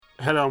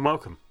Hello and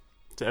welcome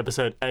to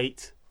episode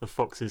 8 of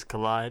Foxes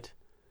Collide.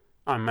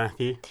 I'm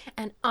Matthew.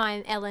 And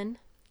I'm Ellen.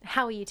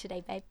 How are you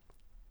today, babe?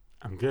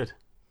 I'm good.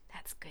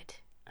 That's good.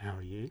 How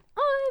are you?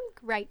 I'm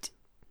great.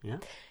 Yeah?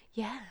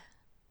 Yeah.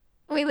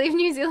 We leave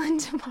New Zealand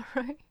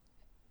tomorrow.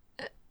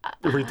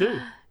 We do.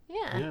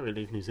 Yeah. Yeah, we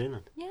leave New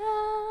Zealand Yeah.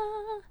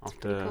 It's after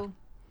pretty cool.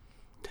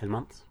 10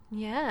 months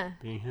Yeah.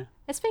 being here.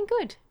 It's been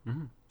good.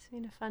 Mm, It's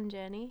been a fun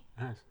journey.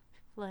 it has.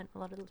 Learned a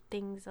lot of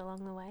things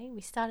along the way.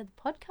 We started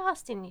the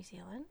podcast in New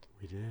Zealand.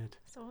 We did.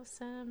 It's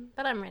awesome.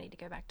 But I'm ready to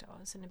go back to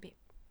Oz in a bit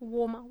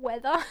warmer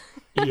weather.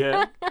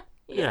 Yeah.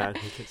 Yeah, I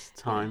think it's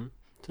time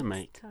to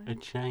make time. a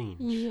change.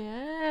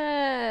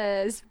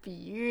 Yes.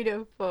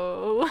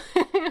 Beautiful.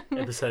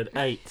 Episode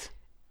 8.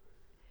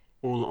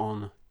 All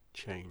on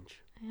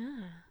change. Yeah.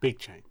 Big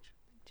change.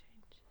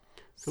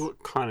 So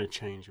what kind of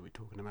change are we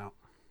talking about?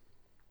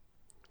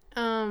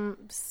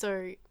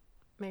 So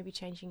maybe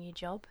changing your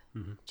job,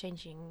 Mm-hmm.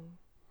 changing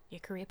your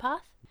career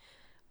path,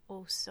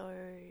 also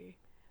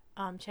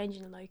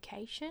changing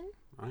location.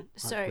 Right? Like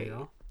So we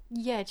are.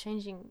 yeah,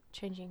 changing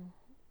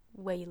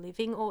where you're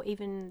living, or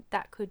even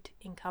that could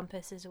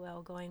encompass as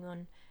well going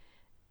on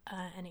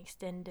an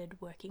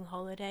extended working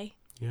holiday,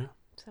 Yeah.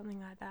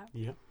 something like that.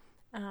 Yeah.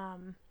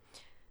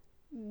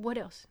 What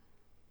else?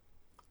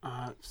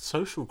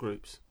 Social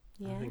groups.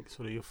 Yeah. I think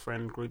sort of your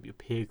friend group, your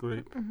peer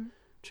group, Mm-hmm.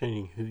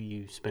 changing who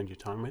you spend your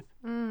time with.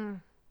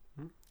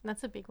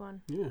 That's a big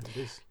one. Yeah, it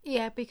is.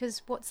 Yeah,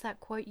 because what's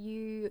that quote?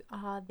 You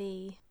are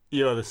the...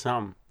 You are the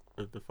sum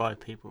of the 5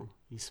 people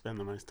you spend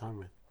the most time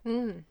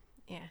with.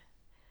 Yeah,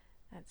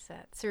 that's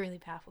a really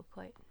powerful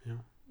quote. Yeah.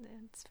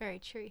 It's very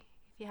true.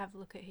 If you have a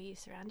look at who you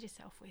surround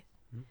yourself with.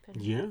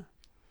 Yeah.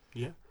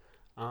 Yeah.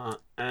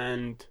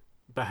 And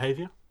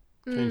behaviour.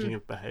 Changing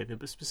of behaviour,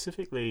 but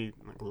specifically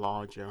like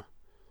larger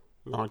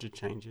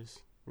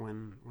changes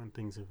when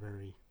things are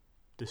very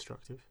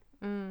destructive.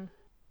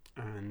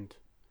 And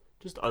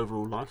just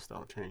overall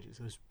lifestyle changes,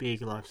 those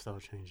big lifestyle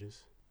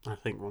changes. I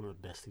think one of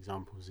the best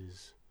examples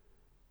is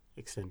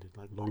extended,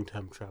 like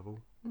long-term travel,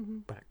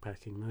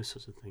 backpacking, those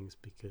sorts of things,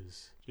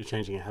 because you're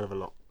changing a hell of a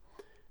lot,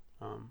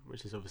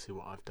 which is obviously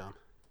what I've done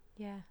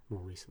Yeah, more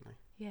recently.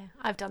 yeah.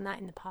 I've done that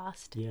in the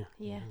past. Yeah.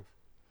 you Yeah. have.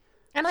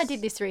 And I did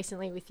this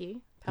recently with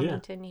you, coming Yeah.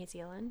 to New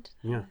Zealand.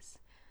 That Yeah. was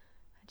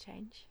a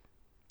change.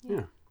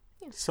 Yeah.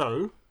 Yeah.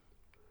 So,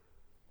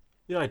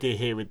 the idea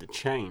here with the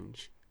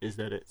change is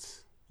that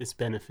it's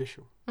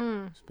beneficial.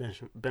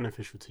 It's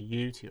beneficial to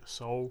you, to your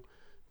soul,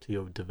 to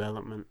your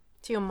development.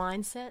 To your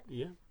mindset.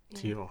 Yeah.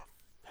 To Yeah. your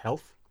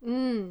health,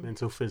 Mm.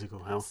 mental, physical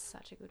That's health.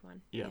 such a good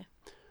one. Yeah.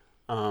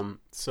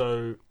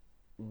 So,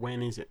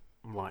 when is it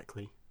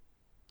likely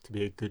to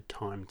be a good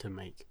time to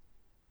make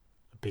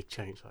a big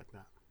change like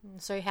that?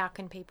 So how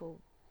can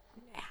people...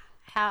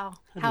 How do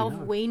you have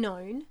know? we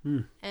known,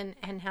 Mm.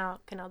 and how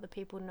can other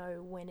people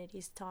know when it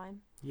is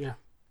time Yeah.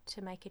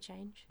 to make a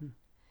change? Mm.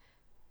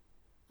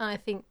 I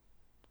think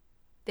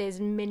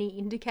there's many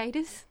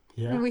indicators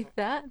Yeah. with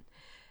that,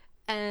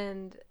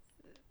 and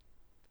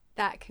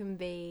that can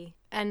be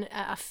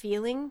a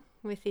feeling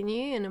within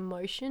you, an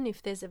emotion.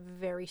 If there's a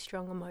very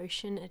strong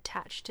emotion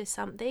attached to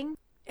something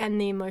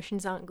and the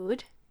emotions aren't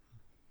good,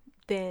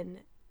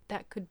 then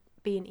that could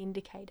be an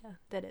indicator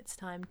that it's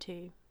time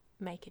to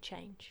make a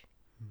change.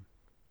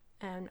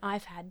 And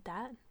I've had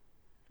that.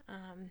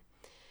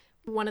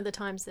 One of the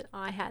times that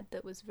I had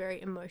that was very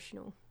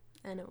emotional,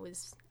 and it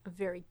was a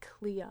very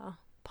clear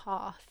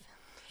path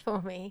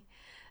for me.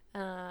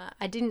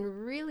 I didn't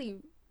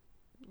really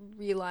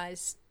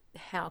realize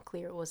how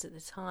clear it was at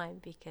the time,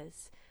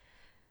 because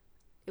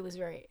it was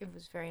very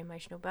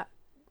emotional. But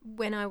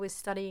when I was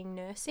studying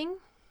nursing,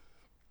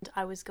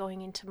 I was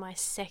going into my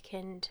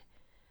second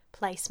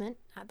placement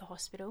at the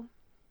hospital,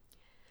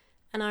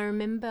 and I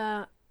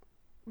remember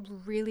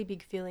really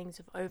big feelings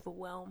of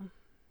overwhelm,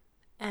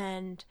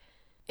 and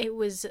it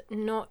was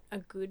not a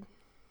good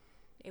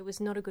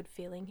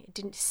feeling. It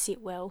didn't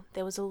sit well.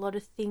 There was a lot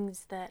of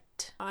things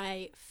that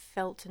I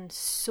felt and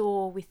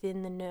saw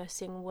within the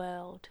nursing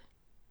world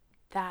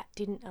that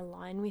didn't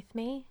align with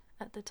me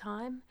at the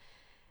time,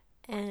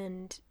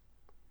 and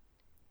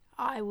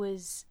I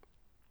was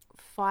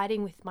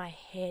fighting with my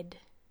head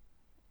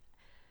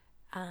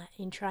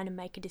in trying to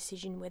make a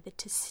decision whether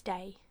to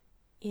stay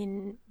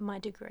in my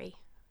degree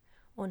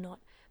or not,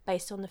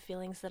 based on the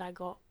feelings that I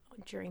got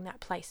during that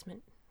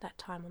placement, that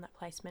time on that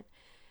placement.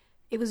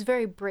 It was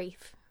very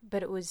brief,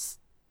 but it was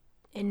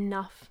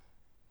enough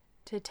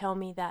to tell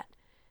me that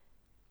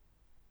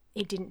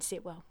it didn't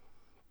sit well.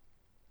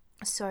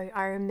 So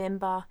I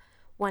remember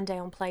one day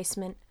on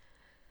placement,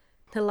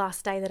 the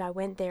last day that I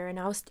went there, and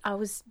I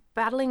was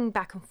battling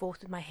back and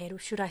forth with my head, or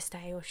should I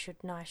stay or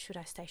shouldn't I? Should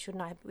I stay?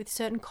 Shouldn't I? With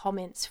certain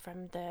comments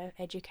from the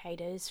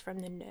educators, from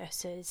the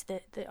nurses,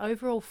 the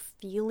overall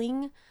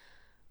feeling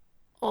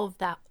of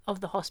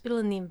the hospital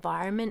and the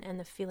environment, and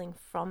the feeling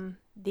from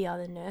the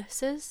other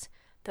nurses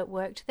that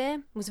worked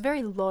there was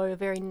very low,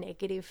 very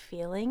negative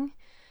feeling,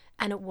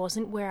 and it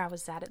wasn't where I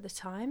was at the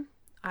time.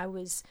 I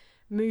was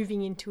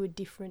moving into a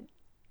different,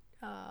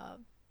 I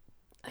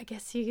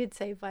guess you could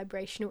say,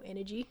 vibrational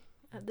energy.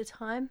 at the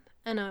time,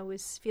 and I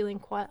was feeling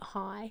quite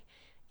high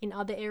in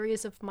other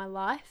areas of my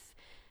life.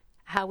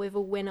 However,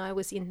 when I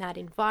was in that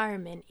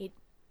environment,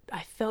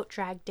 I felt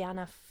dragged down.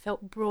 I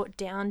felt brought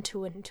down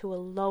to a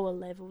lower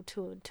level,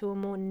 to a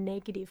more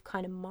negative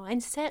kind of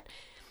mindset.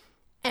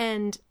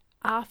 And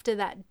after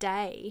that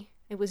day,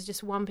 it was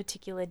just one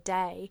particular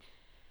day,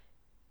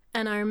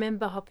 and I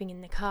remember hopping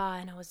in the car,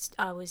 and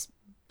I was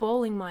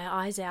bawling my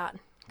eyes out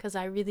because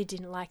I really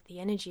didn't like the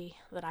energy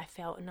that I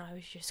felt, and I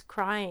was just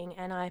crying.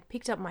 And I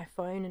picked up my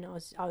phone, and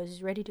I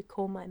was ready to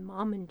call my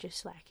mum and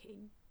just like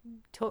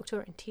talk to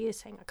her in tears,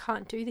 saying, I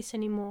can't do this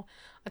anymore.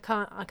 I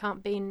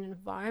can't be in an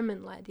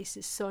environment like this.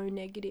 Is so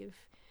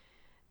negative.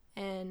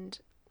 And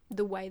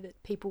the way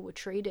that people were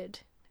treated,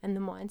 and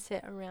the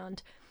mindset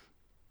around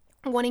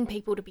wanting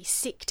people to be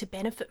sick to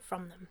benefit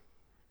from them,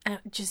 it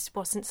just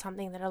wasn't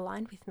something that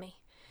aligned with me.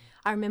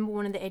 I remember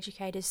one of the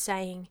educators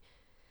saying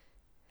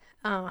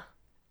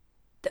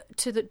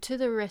to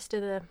the rest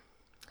of the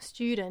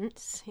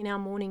students in our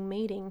morning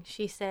meeting,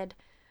 she said,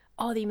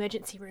 "Oh, the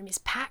emergency room is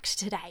packed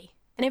today,"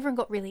 and everyone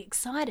got really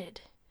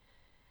excited.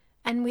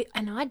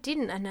 And I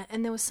didn't,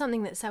 and there was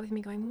something that sat with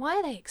me going, why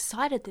are they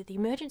excited that the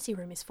emergency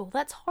room is full?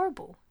 That's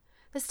horrible.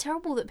 That's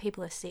terrible that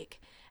people are sick.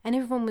 And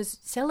everyone was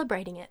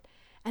celebrating it.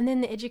 And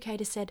then the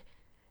educator said,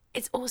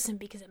 it's awesome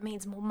because it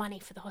means more money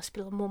for the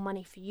hospital and more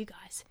money for you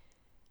guys.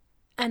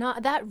 And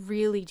that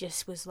really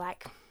just was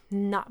like,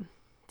 no,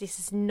 this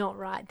is not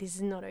right. This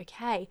is not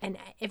okay. And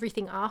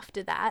everything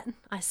after that,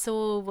 I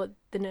saw what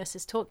the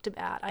nurses talked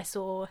about. I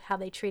saw how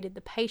they treated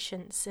the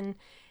patients, and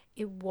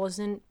it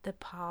wasn't the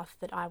path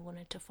that I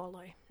wanted to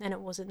follow, and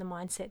it wasn't the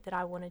mindset that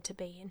I wanted to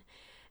be in.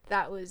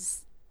 That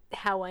was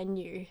how I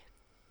knew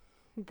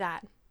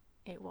that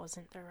it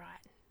wasn't the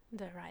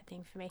right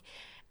thing for me.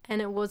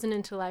 And it wasn't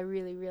until I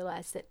really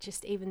realized that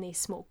just even these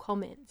small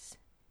comments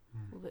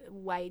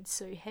weighed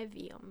so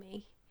heavy on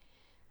me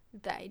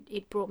that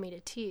it brought me to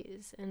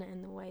tears,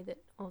 and the way that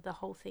the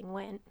whole thing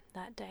went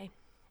that day.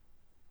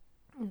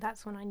 And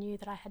that's when I knew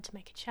that I had to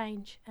make a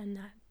change, and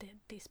that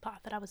this path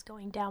that I was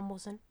going down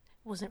wasn't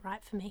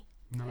right for me.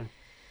 No.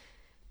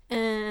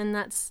 And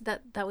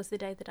that was the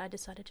day that I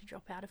decided to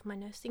drop out of my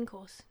nursing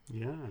course.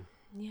 Yeah.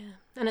 Yeah.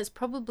 And it's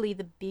probably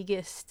the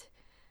biggest.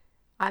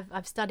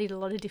 I've studied a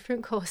lot of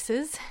different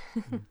courses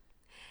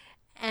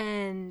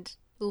and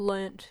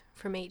learnt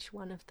from each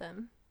one of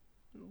them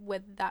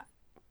whether that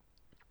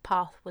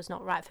path was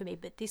not right for me.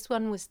 But this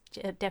one was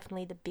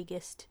definitely the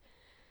biggest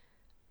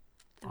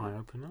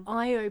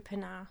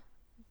eye-opener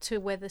to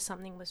whether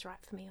something was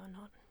right for me or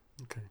not.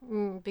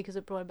 Okay. Because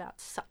it brought about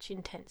such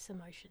intense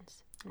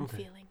emotions and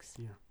feelings.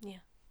 Yeah. Yeah.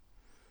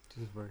 It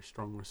was a very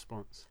strong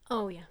response.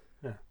 Oh, yeah.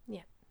 Yeah.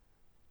 Yeah.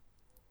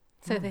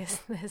 So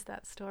there's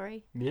that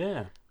story.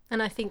 Yeah.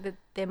 And I think that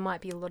there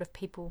might be a lot of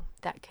people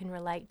that can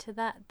relate to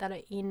that are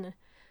in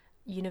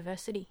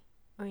university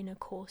or in a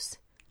course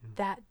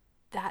that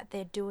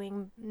they're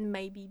doing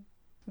maybe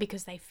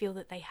because they feel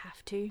that they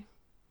have to.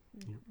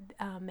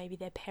 Maybe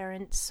their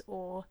parents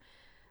or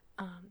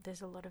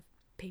there's a lot of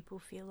people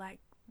feel like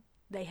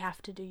they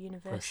have to do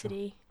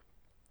university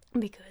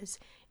because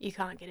you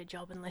can't get a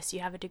job unless you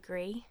have a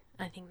degree.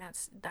 I think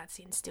that's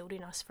instilled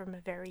in us from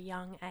a very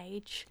young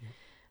age. Yeah.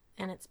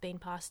 And it's been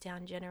passed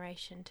down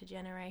generation to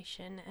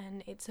generation,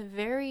 and it's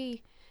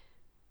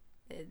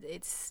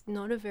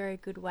not a very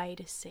good way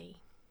to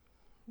see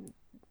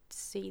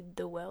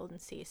the world and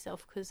see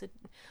yourself, because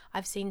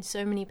I've seen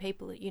so many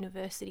people at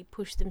university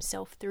push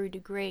themselves through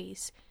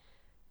degrees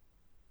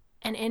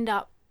and end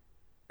up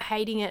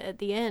hating it at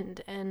the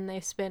end, and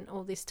they've spent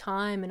all this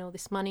time and all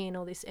this money and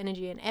all this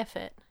energy and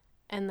effort,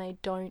 and they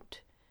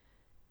don't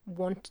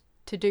want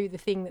to do the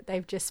thing that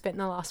they've just spent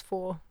the last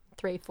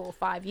 3, 4,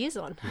 5 years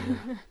on.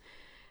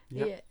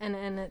 Yep. Yeah,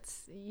 and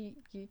it's you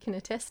can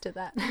attest to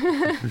that.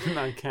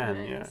 I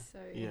can, yeah. So,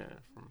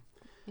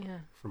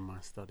 from my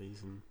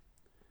studies and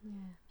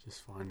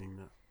just finding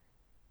that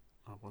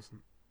I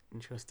wasn't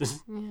interested.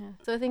 Yeah.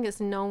 So I think it's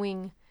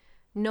knowing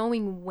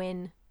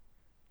when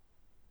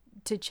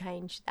to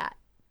change that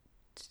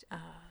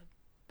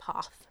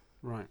path.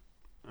 Right.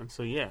 And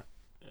so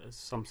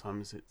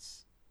sometimes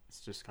it's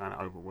just kind of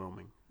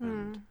overwhelming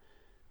and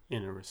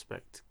in a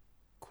respect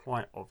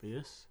quite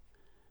obvious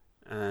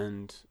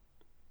and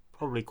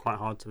probably quite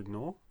hard to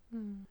ignore.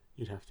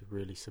 You'd have to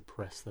really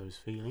suppress those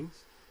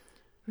feelings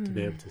to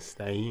be able to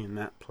stay in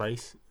that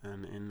place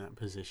and in that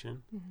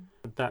position.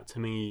 But that to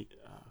me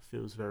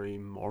feels very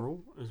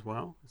moral as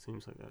well. It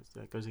seems like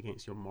that goes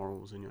against your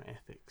morals and your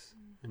ethics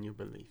and your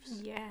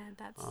beliefs. Yeah,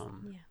 that's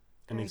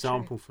an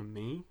example for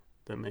me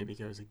that maybe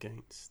goes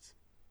against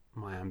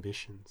my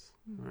ambitions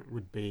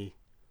would be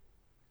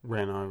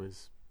when I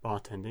was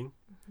bartending,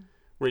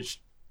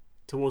 which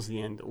towards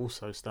the end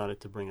also started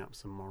to bring up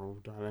some moral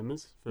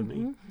dilemmas for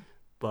me.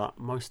 But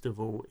most of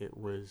all, it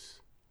was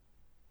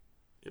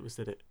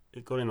that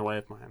it got in the way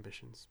of my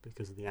ambitions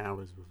because the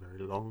hours were very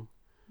long,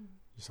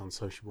 just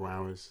unsociable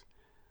hours,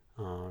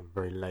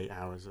 very late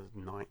hours at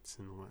nights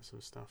and all that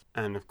sort of stuff.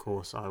 And of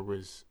course, I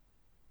was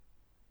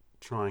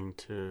trying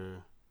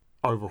to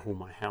overhaul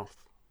my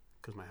health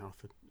because my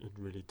health had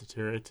really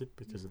deteriorated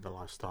because of the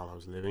lifestyle I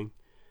was living,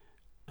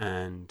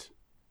 and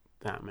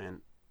that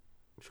meant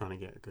trying to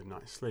get a good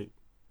night's sleep,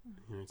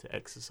 to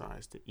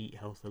exercise, to eat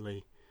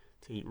healthily,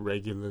 to eat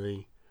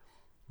regularly,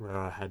 where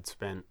I had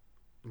spent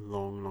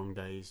long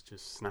days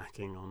just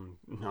snacking on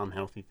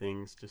unhealthy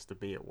things just to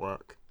be at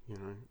work,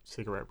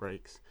 cigarette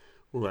breaks,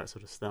 all that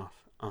sort of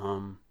stuff.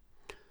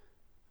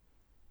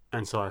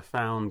 And so I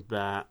found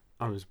that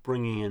I was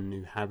bringing in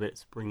new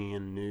habits, bringing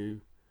in new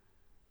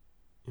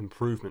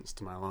improvements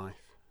to my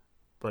life,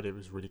 but it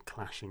was really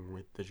clashing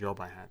with the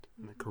job I had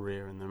and the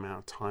career and the amount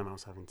of time I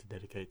was having to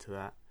dedicate to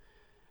that.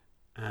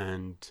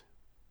 And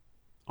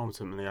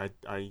ultimately,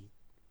 I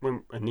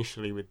went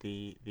initially with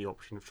the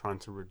option of trying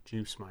to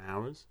reduce my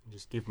hours and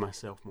just give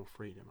myself more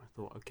freedom. I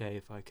thought, okay,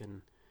 if I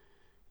can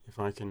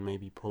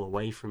maybe pull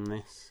away from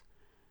this,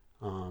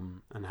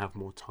 and have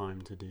more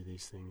time to do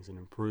these things and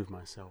improve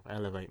myself,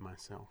 elevate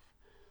myself,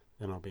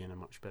 then I'll be in a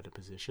much better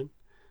position.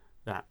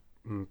 That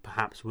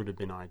perhaps would have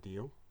been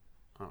ideal.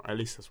 At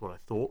least that's what I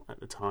thought at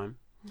the time.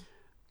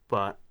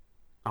 But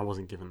I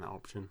wasn't given that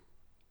option.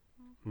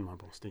 My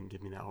boss didn't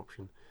give me that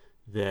option.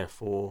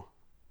 Therefore,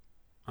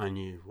 I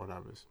knew what I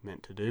was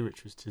meant to do,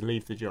 which was to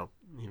leave the job,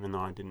 even though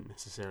I didn't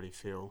necessarily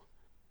feel,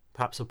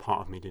 perhaps a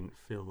part of me didn't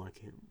feel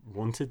like it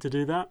wanted to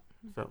do that.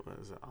 Felt that it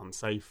was an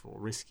unsafe or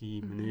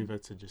risky maneuver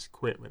to just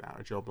quit without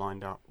a job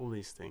lined up, all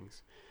these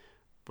things.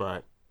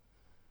 But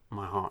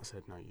my heart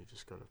said, no, you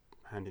just got to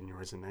hand in your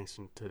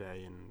resignation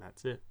today and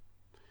that's it.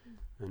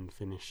 And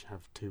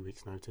have 2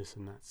 weeks notice,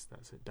 and that's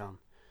it done.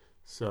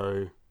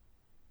 So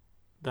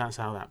that's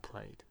how that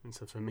played. And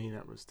so for me,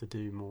 that was to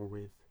do more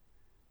with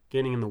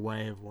getting in the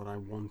way of what I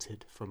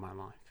wanted for my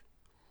life.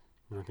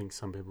 And I think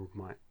some people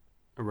might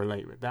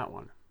relate with that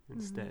one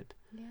instead,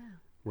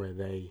 where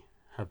they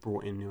have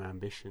brought in new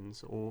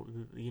ambitions, or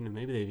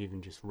maybe they've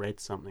even just read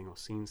something or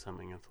seen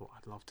something and thought,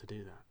 I'd love to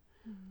do that.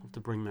 I'd love to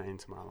bring that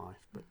into my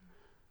life, but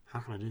how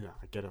can I do that?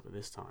 I get up at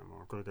this time,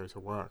 or I've got to go to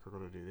work, I've got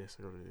to do this,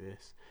 I've got to do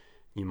this.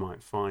 You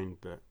might find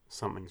that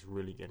something's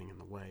really getting in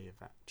the way of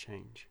that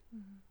change.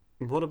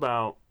 What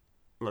about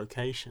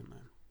location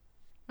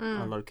then?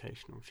 A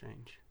locational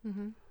change.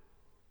 You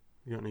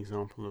got an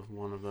example of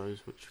one of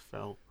those which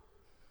felt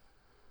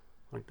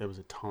like there was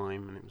a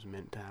time and it was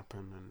meant to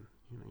happen, and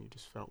you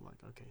just felt like,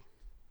 okay,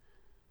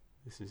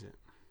 this is it.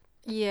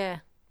 Yeah,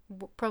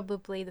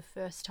 probably the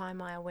first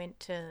time I went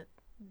to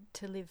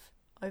live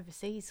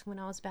overseas when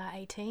I was about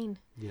 18.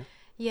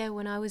 Yeah,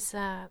 when I was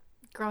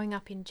growing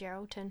up in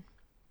Geraldton,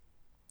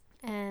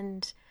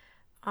 and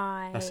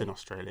that's in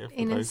Australia.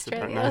 In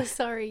Australia,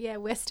 sorry, yeah,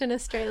 Western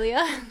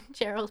Australia,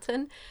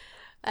 Geraldton,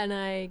 and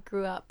I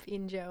grew up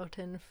in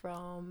Geraldton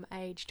from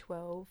age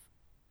 12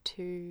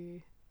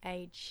 to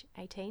age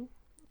 18,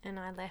 and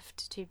I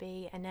left to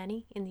be a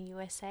nanny in the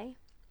USA.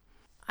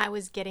 I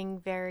was getting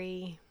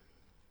very...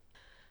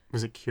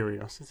 Was it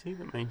curiosity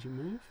that made you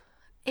move?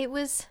 It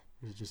was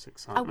just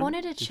excitement? I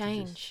wanted a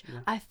change.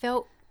 I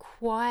felt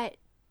quite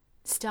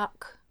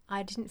stuck.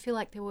 I didn't feel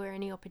like there were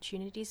any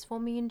opportunities for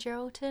me in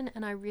Geraldton,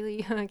 and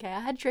I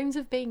had dreams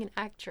of being an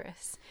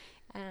actress,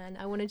 and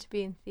I wanted to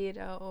be in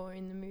theatre or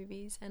in the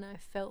movies, and I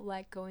felt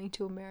like going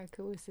to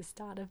America was the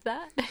start of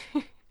that.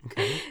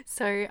 Okay.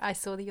 So I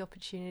saw the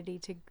opportunity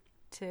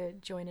to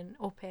join an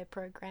au pair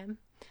program,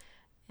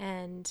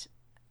 and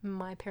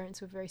my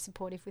parents were very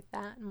supportive with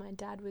that. My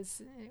dad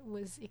was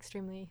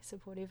extremely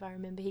supportive. I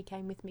remember he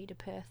came with me to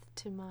Perth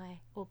to my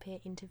au pair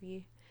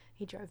interview.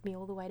 He drove me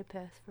all the way to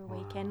Perth for a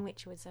weekend,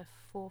 which was a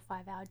 4 or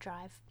 5 hour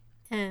drive,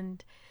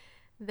 and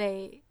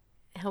they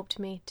helped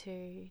me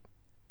to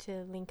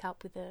link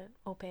up with the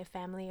au pair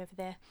family over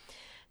there.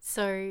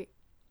 So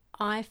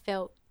I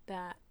felt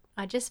that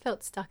I just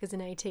felt stuck as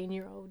an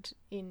 18-year-old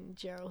in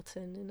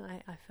Geraldton, and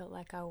I felt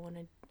like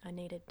I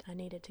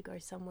needed to go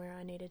somewhere.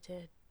 I needed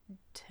to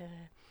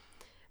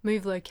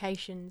move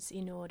locations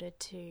in order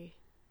to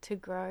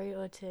grow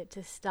or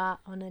to start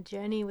on a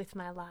journey with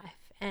my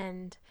life.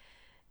 And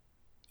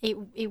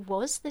it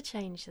was the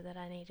change that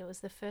I needed. It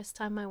was the first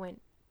time I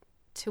went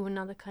to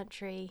another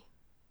country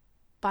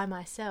by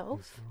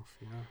myself.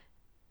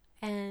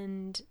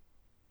 And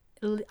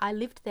I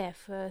lived there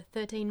for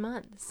 13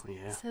 months.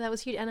 Yeah. So that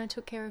was huge. And I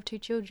took care of 2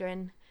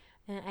 children,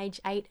 age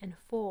 8 and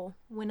 4,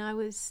 when I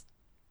was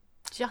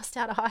just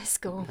out of high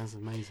school. That's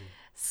amazing.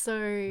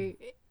 So,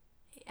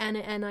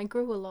 and I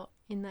grew a lot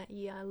in that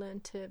year. I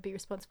learned to be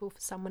responsible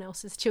for someone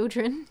else's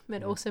children,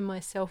 but also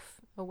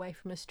myself away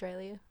from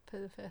Australia for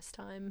the first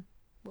time,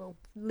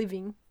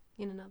 living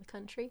in another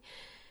country.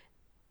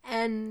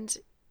 And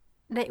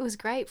it was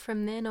great.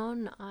 From then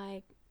on,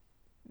 I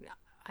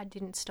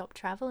didn't stop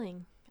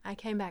travelling. I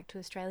came back to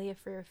Australia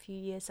for a few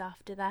years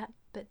after that,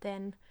 but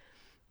then,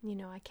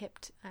 I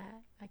kept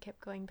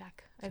going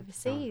back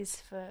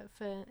overseas for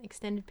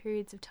extended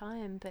periods of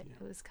time. But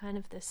it was kind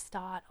of the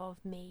start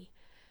of me,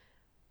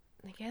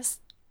 I guess,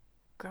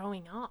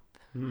 growing up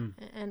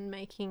and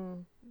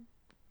making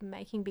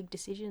big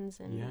decisions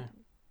and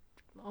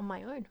on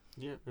my own.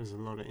 Yeah, there's a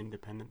lot of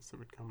independence that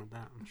would come with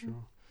that, I'm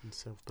sure, and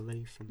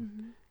self-belief,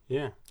 and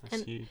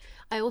that's huge.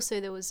 I also,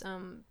 there was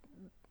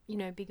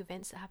big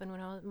events that happened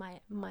when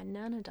my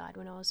nana died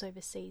when I was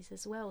overseas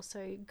as well.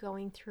 So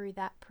going through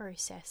that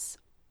process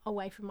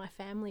away from my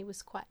family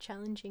was quite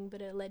challenging,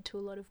 but it led to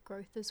a lot of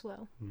growth as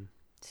well.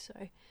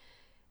 So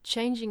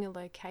changing a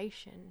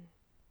location,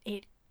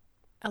 it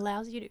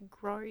allows you to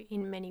grow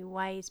in many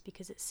ways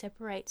because it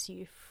separates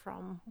you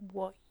from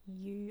what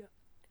you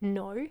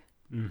know,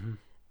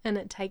 and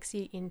it takes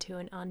you into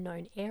an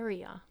unknown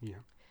area.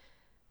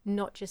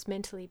 Not just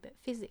mentally but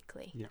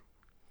physically.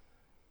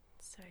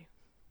 So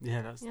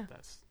that's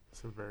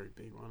a very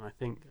big one. I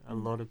think a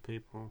lot of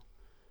people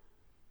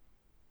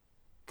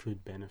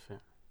could benefit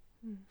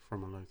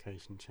from a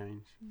location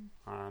change.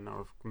 I know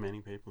of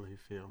many people who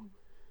feel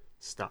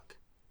stuck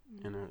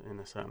in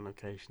a certain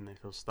location. They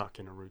feel stuck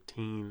in a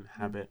routine,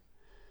 habit.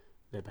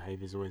 Their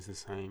behaviour is always the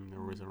same. They're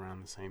always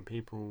around the same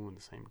people and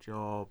the same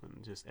job,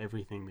 and just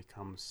everything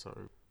becomes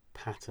so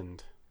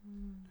patterned.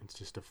 It's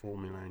just a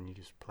formula, and you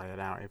just play it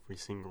out every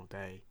single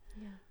day.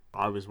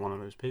 I was one of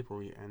those people,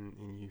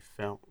 and you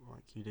felt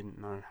like you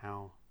didn't know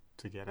how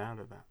to get out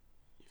of that.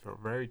 You felt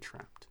very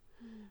trapped.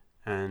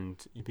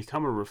 And you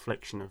become a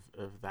reflection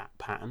of that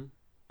pattern,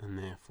 and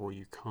therefore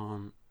you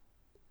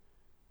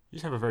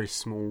just have a very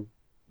small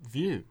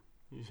view.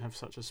 You just have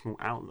such a small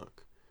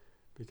outlook,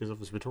 because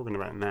obviously we're talking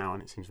about it now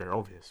and it seems very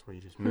obvious, where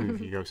you just move,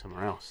 you go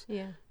somewhere else.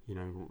 Even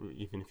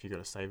if you've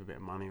got to save a bit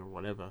of money or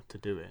whatever to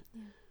do it,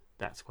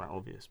 that's quite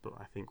obvious. But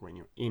I think when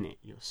you're in it,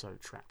 you're so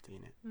trapped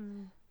in it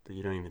that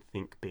you don't even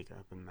think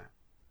bigger than that,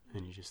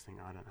 and you just think,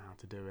 I don't know how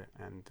to do it.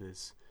 And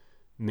there's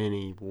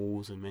many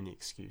walls and many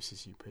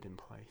excuses you put in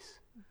place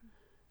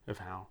of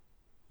how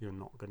you're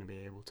not going to be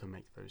able to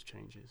make those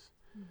changes.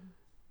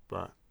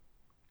 But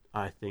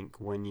I think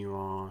when you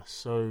are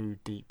so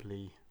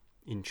deeply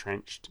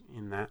entrenched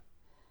in that,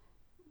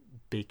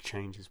 big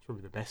change is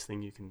probably the best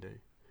thing you can do.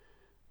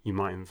 You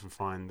might even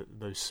find that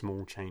those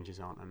small changes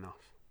aren't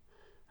enough,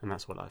 and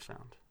that's what I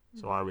found.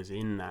 So I was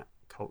in that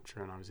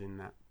culture and I was in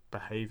that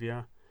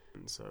behaviour,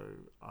 and so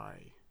I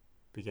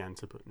began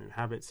to put new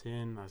habits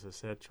in. As I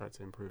said, tried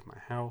to improve my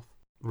health,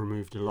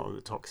 removed a lot of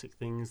the toxic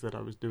things that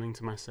I was doing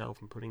to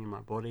myself and putting in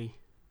my body,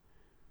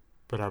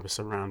 but I was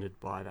surrounded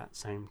by that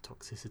same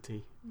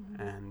toxicity,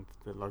 and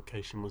the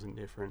location wasn't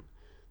different,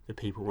 the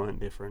people weren't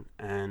different,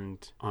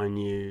 and I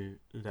knew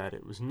that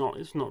it's not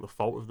the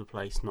fault of the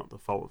place, not the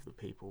fault of the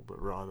people,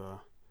 but rather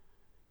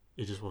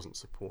it just wasn't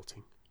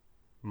supporting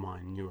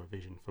my newer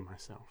vision for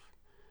myself.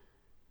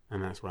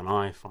 And that's when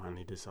I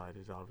finally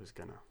decided I was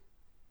gonna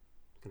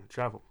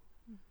travel,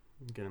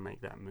 gonna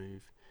make that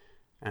move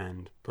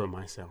and put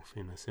myself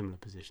in a similar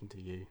position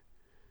to you.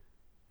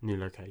 New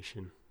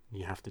location,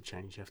 you have to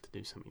change, you have to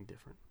do something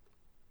different.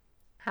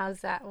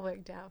 How's that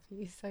worked out for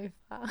you so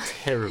far?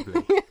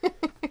 Terribly.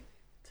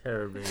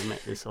 Terribly. I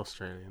met this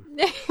Australian.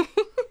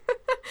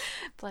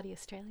 Bloody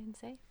Australians,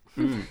 eh?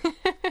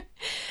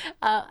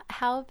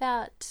 How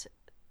about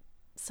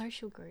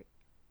social group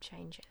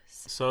changes?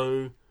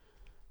 So,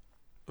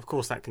 of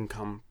course, that can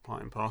come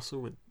part and parcel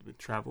with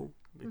travel,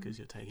 because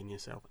you're taking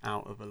yourself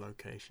out of a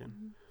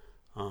location,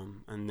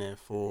 and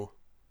therefore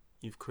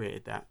you've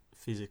created that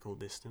physical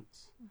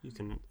distance. You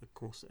can, of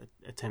course,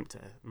 attempt to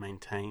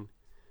maintain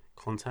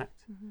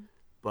contact,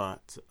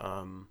 but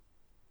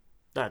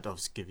that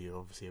does give you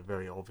obviously a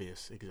very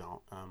obvious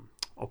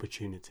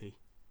opportunity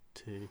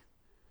to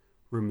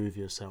remove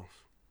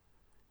yourself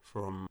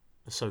from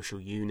a social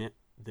unit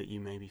that you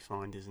maybe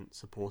find isn't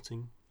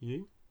supporting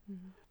you.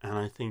 And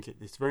I think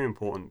it's very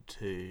important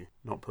to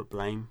not put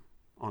blame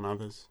on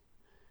others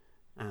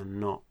and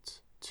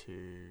not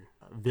to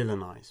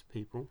villainize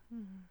people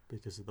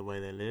because of the way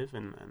they live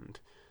and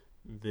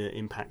the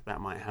impact that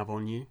might have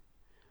on you.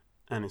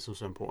 And it's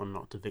also important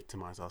not to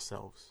victimize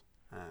ourselves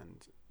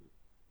and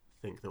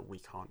think that we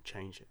can't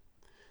change it.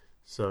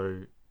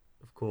 So,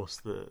 of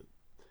course, the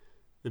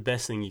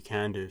best thing you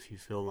can do if you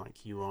feel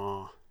like you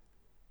are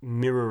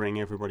mirroring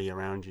everybody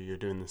around you, you're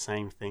doing the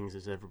same things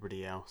as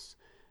everybody else,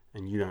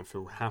 and you don't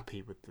feel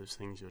happy with those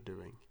things you're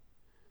doing,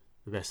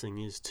 the best thing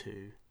is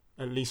to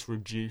at least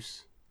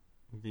reduce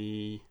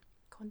the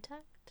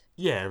contact.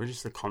 Yeah,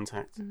 reduce the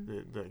contact,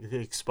 the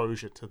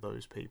exposure to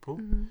those people,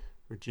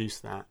 reduce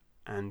that,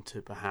 and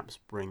to perhaps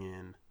bring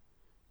in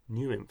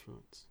new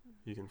influence.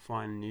 You can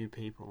find new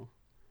people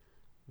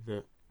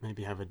that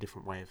maybe have a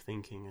different way of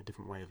thinking, a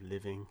different way of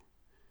living,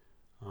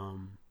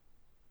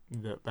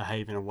 that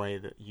behave in a way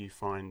that you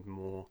find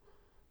more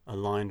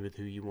aligned with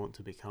who you want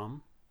to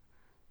become.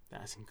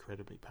 That's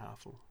incredibly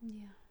powerful.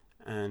 Yeah.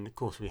 And of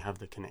course we have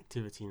the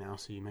connectivity now,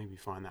 so you maybe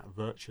find that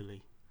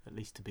virtually, at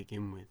least to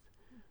begin with.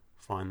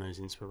 Find those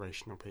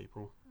inspirational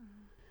people.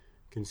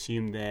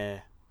 Consume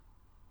their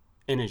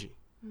energy.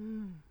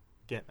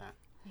 Get that.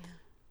 Yeah.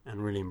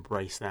 And really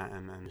embrace that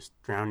and just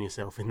drown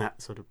yourself in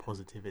that sort of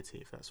positivity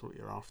if that's what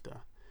you're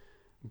after.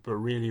 But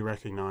really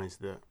recognise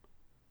that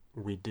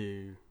we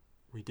do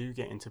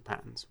get into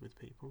patterns with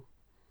people.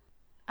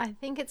 I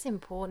think it's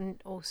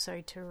important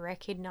also to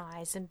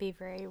recognise and be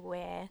very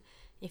aware.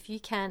 If you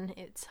can,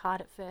 it's hard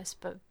at first,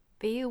 but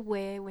be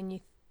aware when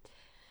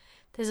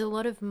there's a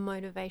lot of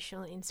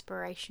motivational,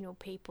 inspirational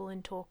people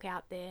and talk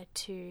out there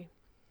to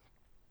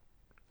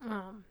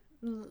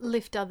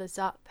lift others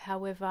up.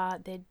 However,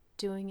 they're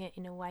doing it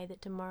in a way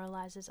that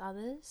demoralizes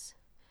others.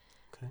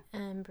 Okay.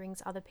 And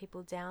brings other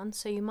people down.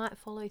 So you might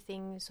follow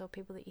things or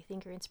people that you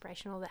think are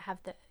inspirational that have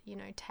the,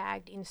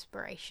 tagged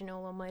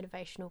inspirational or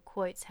motivational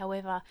quotes.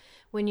 However,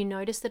 when you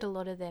notice that a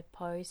lot of their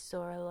posts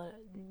or a lot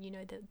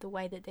of, the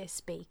way that they're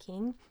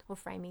speaking or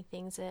framing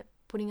things, are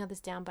putting others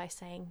down by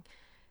saying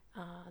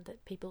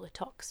that people are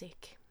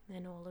toxic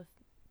and all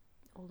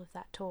of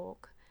that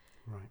talk.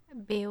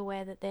 Right. Be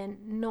aware that they're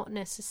not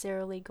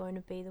necessarily going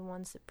to be the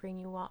ones that bring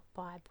you up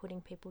by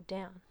putting people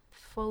down.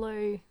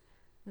 Follow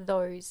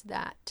those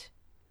that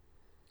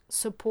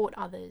support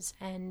others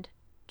and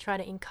try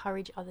to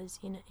encourage others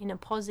in a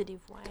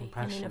positive way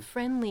and in a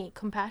friendly,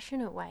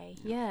 compassionate way.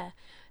 Yeah,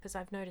 because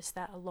I've noticed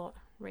that a lot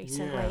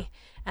recently,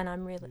 and I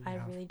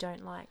really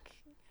don't like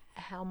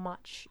how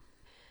much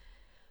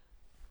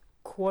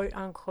quote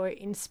unquote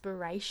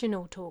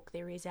inspirational talk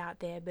there is out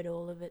there, but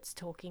all of it's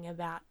talking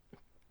about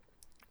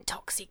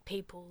toxic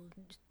people.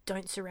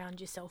 Don't surround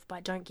yourself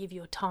by, don't give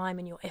your time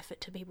and your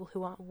effort to people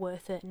who aren't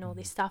worth it and all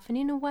this stuff. And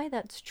in a way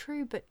that's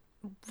true, but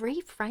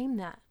reframe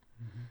that.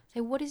 Say,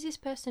 what is this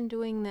person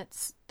doing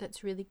that's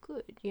really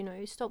good?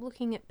 Stop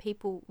looking at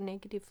people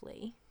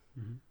negatively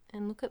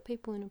and look at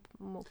people in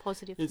a more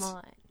positive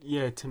light.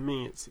 Yeah, to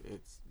me,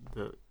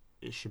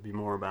 it should be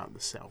more about the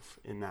self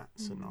in that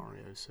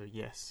scenario. So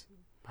yes,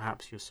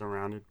 perhaps you're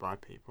surrounded by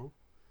people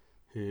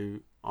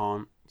who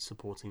aren't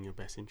supporting your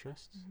best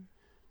interests,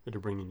 that are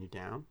bringing you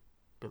down.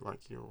 But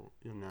like you're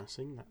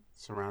nursing, that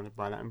surrounded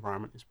by that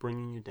environment is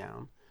bringing you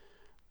down.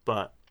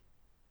 But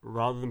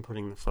rather than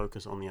putting the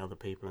focus on the other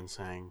people and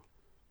saying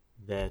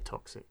they're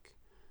toxic,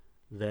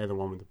 they're the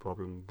one with the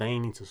problem, they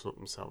need to sort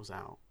themselves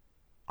out,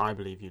 I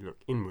believe you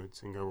look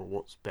inwards and go, well,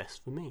 what's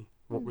best for me?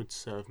 What would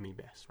serve me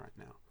best right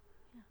now?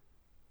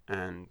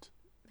 Yeah. And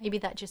maybe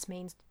that just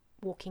means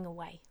walking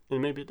away.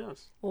 And maybe it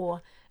does.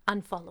 Or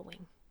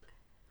unfollowing.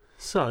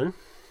 So,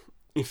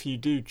 if you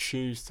do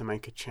choose to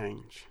make a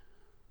change,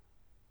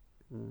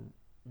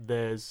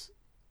 there's,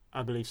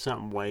 I believe,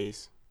 certain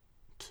ways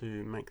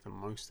to make the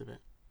most of it.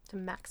 To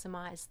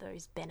maximise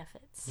those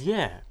benefits.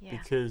 Yeah,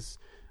 because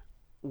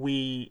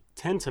we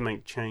tend to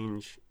make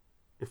change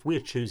if we're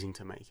choosing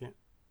to make it.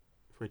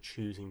 If we're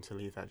choosing to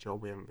leave that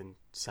job, we haven't been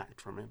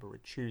sacked from it, but we're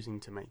choosing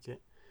to make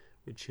it.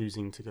 We're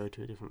choosing to go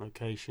to a different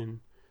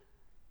location,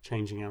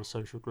 changing our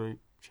social group,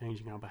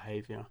 changing our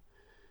behaviour.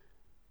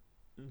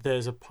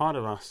 There's a part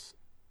of us,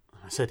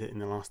 I said it in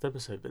the last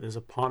episode, but there's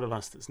a part of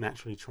us that's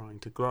naturally trying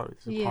to grow.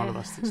 There's a part of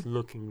us that's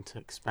looking to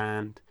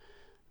expand,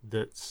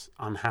 that's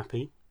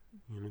unhappy,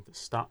 that's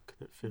stuck,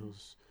 that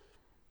feels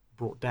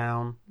brought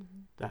down,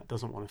 that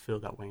doesn't want to feel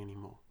that way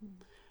anymore.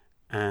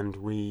 And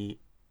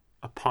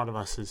a part of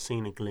us has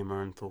seen a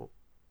glimmer and thought,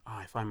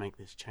 if I make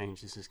this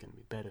change, this is going to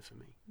be better for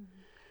me.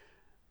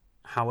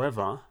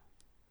 However,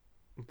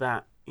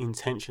 that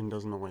intention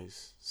doesn't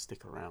always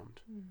stick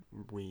around.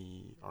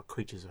 We are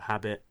creatures of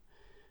habit.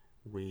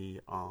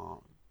 We are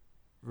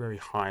very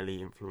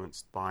highly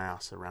influenced by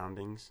our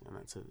surroundings, and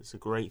it's a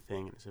great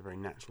thing, and it's a very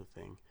natural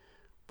thing,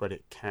 but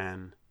it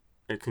can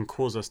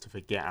cause us to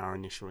forget our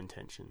initial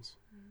intentions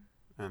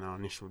and our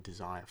initial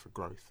desire for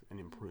growth and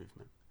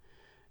improvement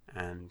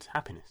and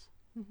happiness.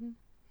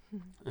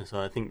 And so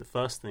I think the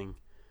first thing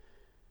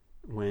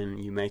when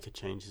you make a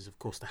change is, of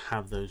course, to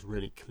have those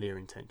really clear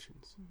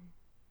intentions.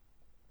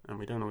 And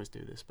we don't always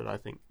do this, but I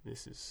think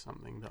this is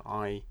something that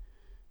I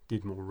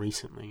did more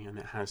recently, and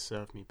it has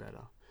served me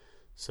better.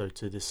 So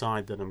to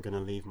decide that I'm going to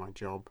leave my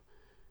job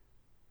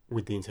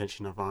with the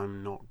intention of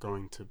I'm not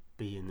going to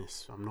be in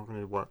this, I'm not going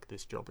to work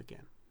this job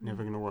again,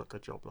 never going to work a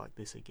job like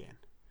this again.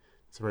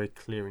 It's a very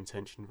clear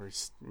intention, very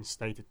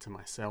stated to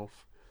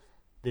myself,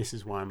 this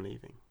is why I'm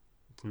leaving.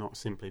 It's not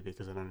simply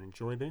because I don't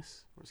enjoy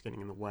this or it's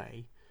getting in the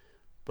way,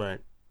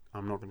 but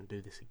I'm not going to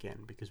do this again,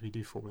 because we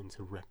do fall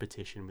into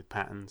repetition with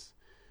patterns.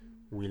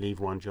 We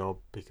leave one job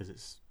because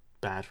it's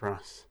bad for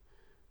us,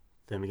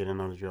 then we get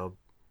another job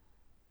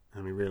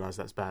and we realise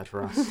that's bad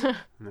for us, and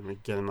then we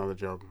get another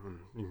job and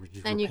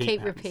you keep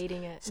patterns.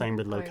 Repeating it. Same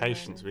with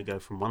locations. We go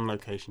from one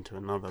location to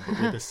another, but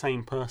we're the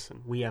same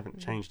person. We haven't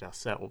changed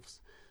ourselves,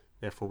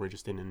 therefore we're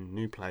just in a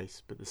new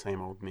place, but the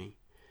same old me.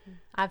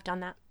 I've done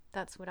that.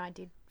 That's what I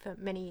did for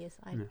many years.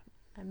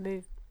 I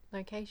moved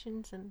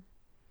locations and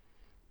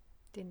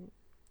didn't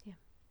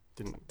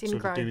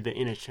sort grow. Of do the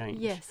inner change.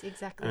 Yes,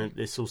 exactly. And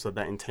it's also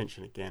that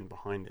intention again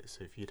behind it.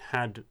 So if you'd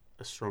had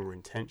a stronger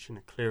intention,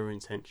 a clearer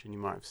intention, you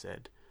might have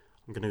said,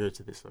 I'm going to go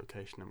to this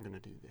location, I'm going to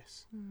do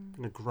this. I'm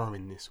going to grow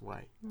in this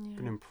way. I'm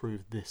going to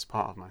improve this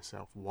part of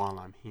myself while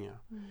I'm here.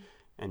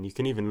 And you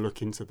can even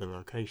look into the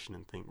location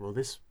and think, well,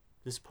 this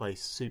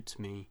place suits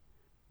me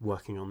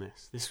working on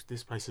this.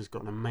 This place has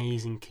got an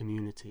amazing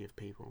community of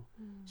people.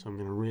 So I'm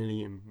going to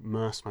really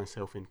immerse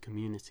myself in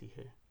community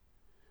here.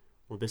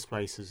 Well, this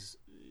place is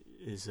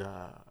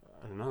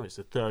I don't know, it's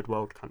a third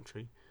world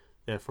country.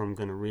 Therefore, I'm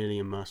going to really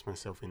immerse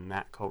myself in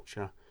that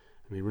culture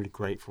and be really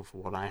grateful for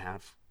what I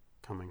have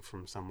coming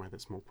from somewhere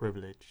that's more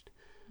privileged.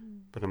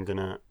 But I'm going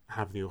to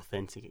have the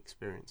authentic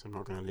experience. I'm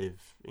not going to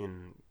live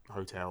in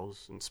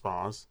hotels and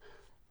spas.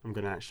 I'm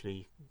going to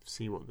actually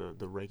see what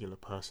the regular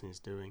person is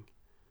doing,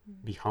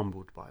 be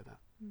humbled by that.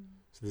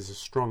 So there's a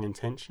strong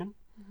intention,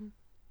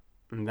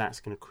 and that's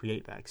going to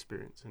create that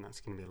experience, and that's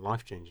going to be a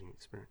life-changing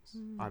experience,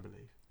 I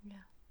believe.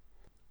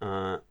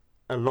 Yeah.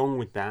 Along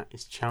with that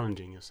is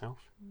challenging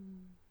yourself,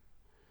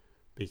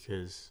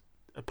 because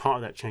a part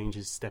of that change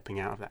is stepping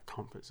out of that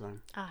comfort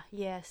zone. Ah,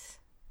 yes,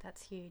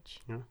 that's huge.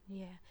 Yeah.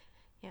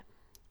 Yeah.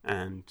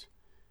 And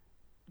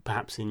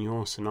perhaps in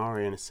your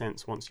scenario, in a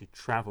sense, once you've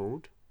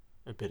travelled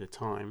a bit of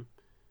time,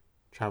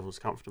 travel's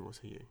comfortable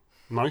to you.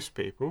 Most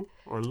people,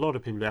 or a lot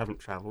of people who haven't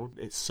travelled,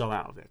 it's so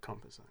out of their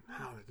comfort zone.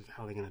 How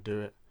are they going to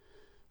do it?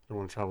 I don't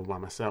want to travel by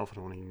myself. I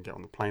don't want to even get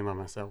on the plane by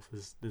myself.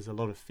 There's a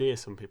lot of fear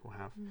some people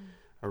have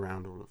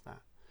around all of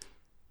that.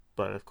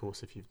 But of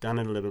course, if you've done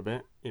it a little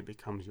bit, it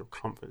becomes your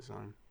comfort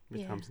zone. It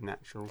becomes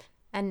natural.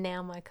 And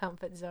now my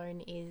comfort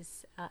zone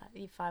is,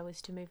 if I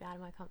was to move out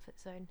of my comfort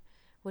zone,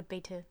 would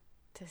be to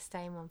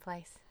stay in one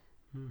place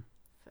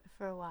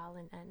for a while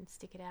and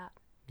stick it out.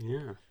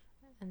 Yeah.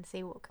 And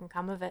see what can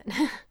come of it.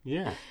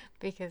 Yeah.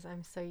 Because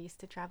I'm so used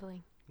to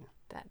travelling.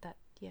 Yeah. That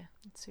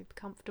it's super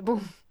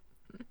comfortable.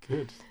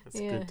 Good. That's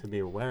good to be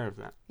aware of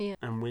that. Yeah.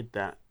 And with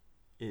that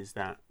is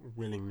that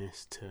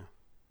willingness to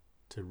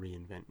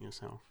reinvent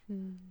yourself,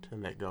 to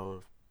let go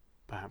of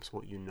perhaps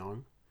what you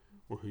know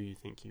or who you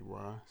think you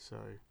were. So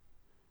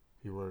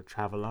if you were a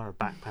traveller, a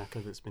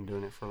backpacker that's been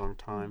doing it for a long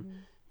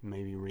time,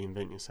 maybe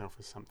reinvent yourself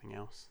as something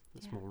else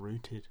that's more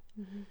rooted.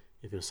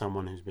 If you're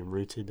someone who's been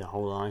rooted their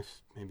whole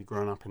life, maybe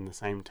grown up in the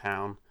same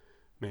town,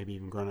 maybe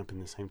even grown up in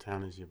the same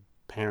town as your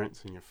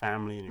parents and your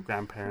family and your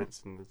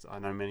grandparents, and I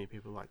know many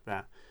people like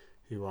that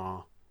who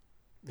are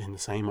in the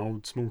same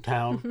old small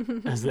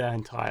town as their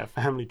entire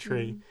family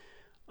tree,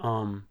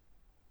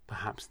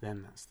 perhaps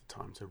then that's the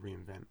time to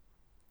reinvent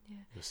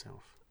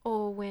yourself.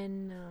 Or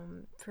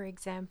when, for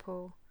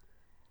example,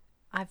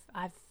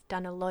 I've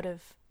done a lot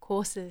of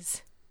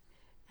courses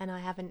and I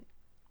haven't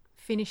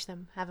finished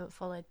them, haven't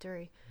followed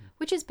through,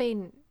 which has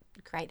been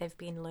great. They've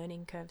been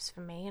learning curves for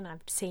me, and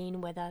I've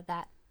seen whether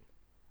that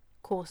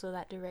course or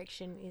that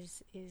direction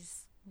is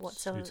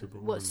what's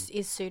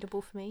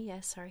suitable for me.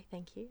 Yes, sorry,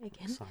 thank you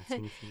again.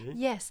 Exciting for you.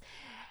 Yes,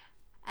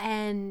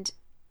 and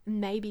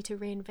maybe to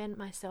reinvent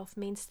myself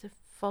means to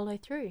follow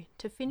through,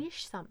 to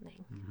finish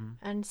something,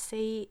 and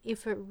see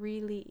if it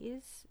really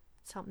is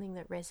something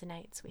that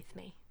resonates with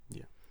me.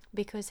 Yeah.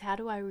 Because how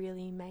do I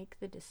really make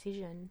the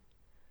decision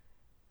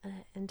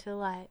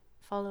until I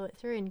follow it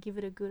through and give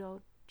it a good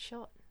old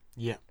shot?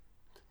 Yeah.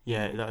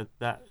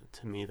 That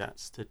to me,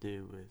 that's to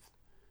do with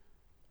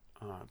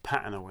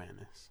pattern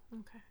awareness.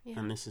 Okay. Yeah.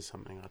 And this is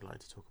something I'd like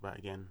to talk about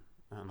again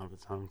another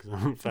time, because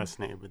I'm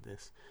fascinated with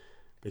this,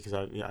 because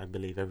I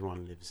believe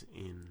everyone lives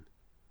in,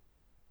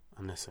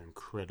 unless they're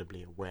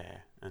incredibly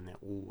aware and they're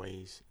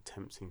always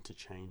attempting to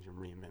change and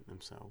reinvent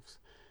themselves,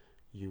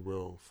 you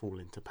will fall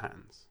into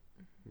patterns,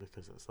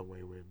 because that's the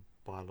way we're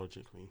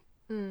biologically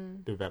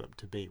developed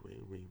to be.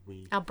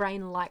 We our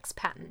brain likes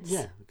patterns.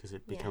 Yeah, because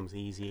it becomes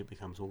easy, it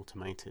becomes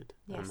automated,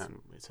 and then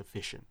it's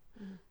efficient.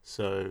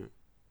 So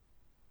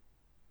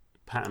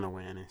pattern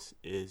awareness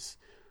is,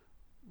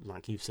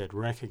 like you've said,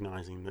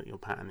 recognizing that your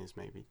pattern is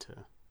maybe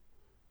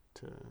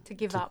to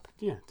give up.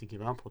 Yeah, to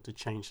give up, or to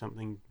change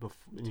something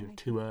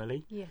too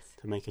early. Yes.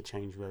 To make a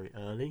change very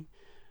early,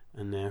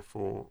 and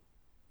therefore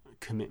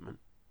commitment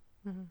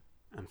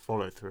and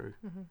follow through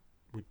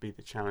would be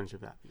the challenge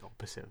of that, the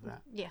opposite of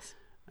that. Yes.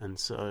 And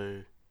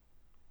so,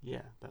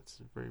 yeah,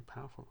 that's very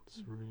powerful.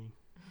 It's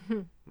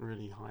really,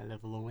 really high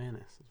level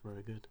awareness. It's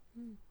very good.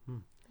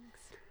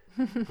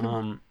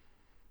 Thanks.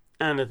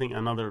 And I think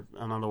another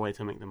way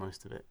to make the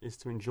most of it is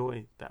to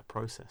enjoy that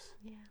process.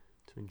 Yeah.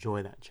 To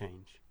enjoy that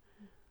change.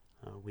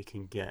 We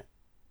can get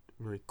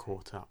very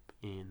caught up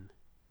in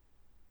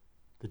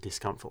the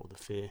discomfort or the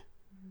fear.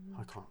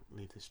 I can't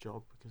leave this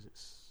job because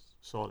it's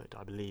solid.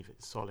 I believe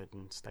it's solid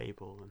and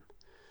stable and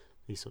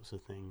these sorts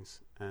of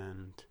things.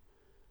 And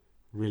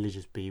really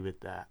just be with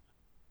that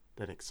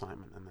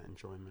excitement and that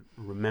enjoyment.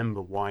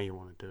 Remember why you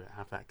want to do it.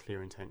 Have that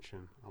clear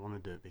intention. I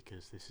want to do it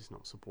because this is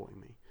not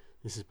supporting me.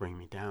 This is bringing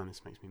me down.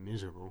 This makes me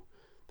miserable.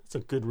 That's a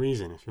good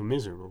reason. If you're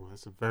miserable,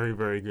 that's a very,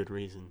 very good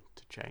reason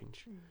to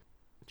change.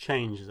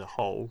 Change as a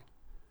whole,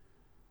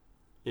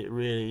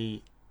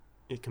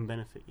 it can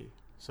benefit you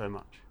so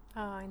much.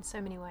 Oh, in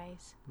so many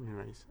ways.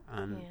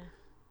 And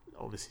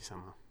obviously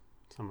some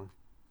are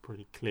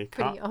pretty clear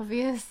cut. Pretty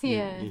obvious,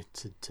 yeah.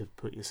 To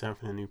put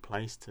yourself in a new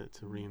place, to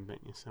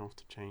reinvent yourself,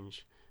 to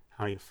change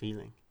how you're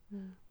feeling.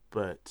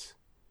 But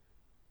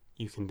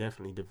you can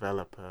definitely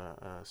develop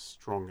a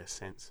stronger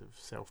sense of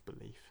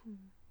self-belief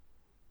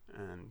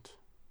and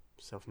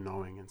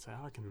self-knowing, and say,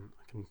 I can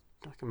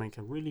make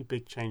a really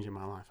big change in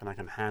my life, and I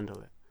can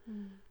handle it.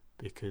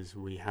 Because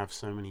we have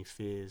so many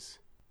fears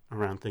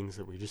around things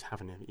that we just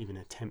haven't even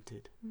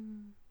attempted.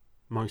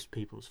 Most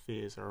people's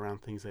fears are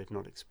around things they've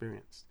not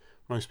experienced.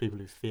 Most people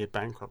who fear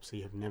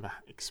bankruptcy have never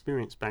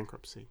experienced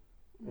bankruptcy,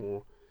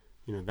 or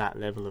that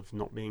level of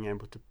not being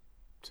able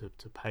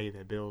to pay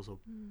their bills or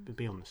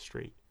be on the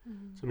street.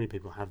 So many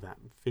people have that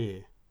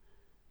fear,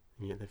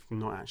 and yet they've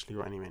not actually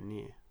got anywhere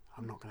near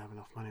I'm not going to have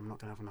enough money, I'm not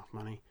going to have enough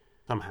money.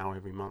 Somehow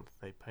every month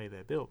they pay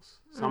their bills.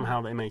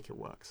 Somehow they make it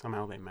work.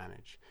 Somehow they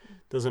manage.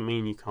 Doesn't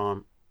mean you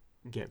can't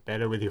get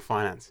better with your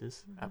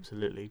finances,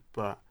 absolutely,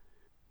 but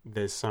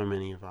there's so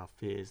many of our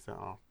fears that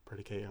are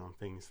predicated on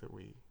things that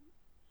we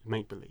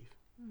make believe.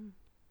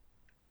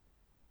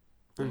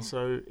 And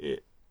so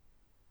it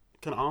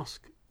can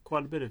ask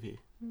quite a bit of you.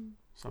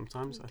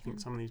 Sometimes I think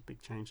some of these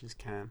big changes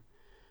can.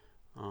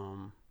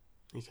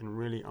 It can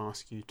really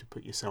ask you to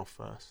put yourself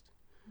first,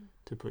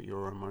 to put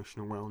your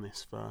emotional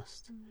wellness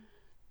first,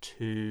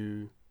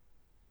 to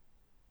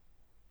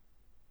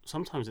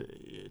sometimes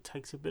it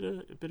takes a bit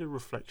of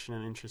reflection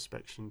and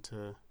introspection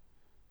to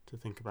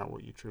think about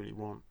what you truly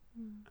want.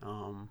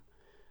 I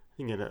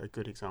think a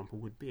good example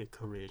would be a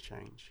career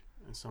change,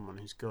 and someone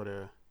who's got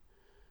a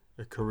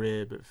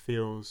career but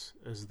feels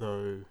as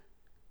though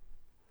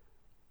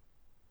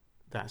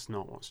that's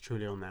not what's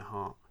truly on their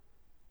heart,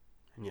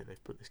 and yet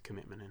they've put this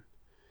commitment in.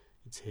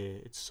 It's here,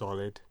 it's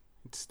solid,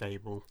 it's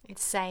stable,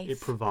 it's safe, it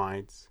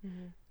provides,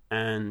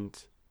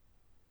 and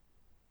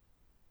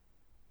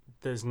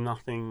there's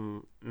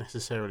nothing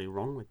necessarily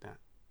wrong with that.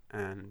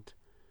 And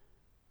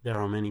there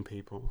are many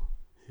people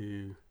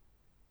who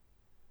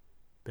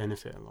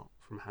benefit a lot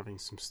from having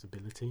some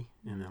stability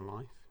in their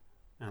life,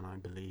 and I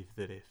believe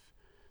that if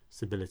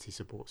stability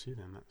supports you,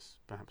 then that's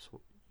perhaps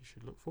what you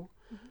should look for.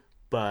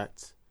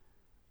 But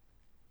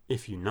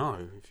if you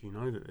know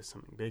that there's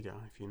something bigger,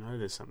 if you know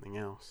there's something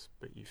else,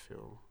 but you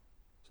feel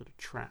sort of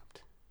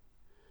trapped,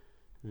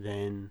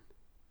 then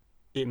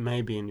it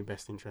may be in your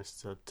best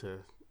interest to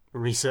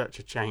research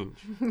a change.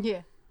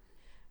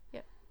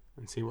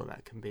 And see what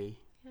that can be.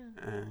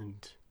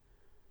 And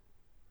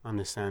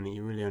understand that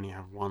you really only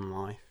have one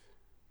life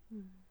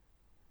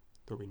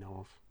that we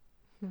know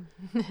of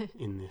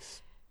in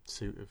this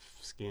suit of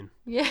skin.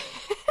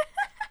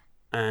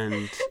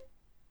 And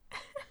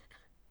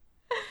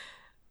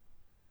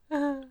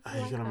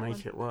you gotta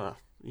make it worth.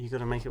 You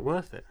gotta make it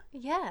worth it.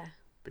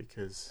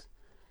 Because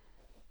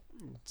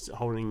it's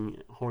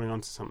holding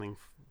on to something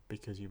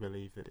because you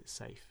believe that it's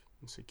safe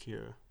and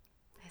secure.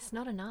 It's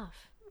not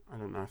enough. I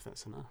don't know if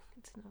that's enough.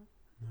 It's not.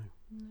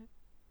 No.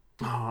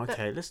 Oh,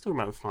 okay. Let's talk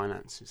about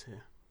finances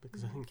here,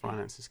 because I think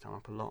finances come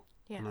up a lot.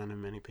 And I know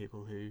many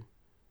people who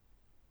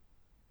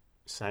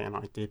say, and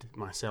I did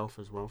myself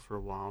as well for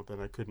a while, that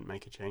I couldn't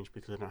make a change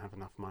because I don't have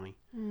enough money.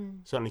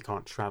 Certainly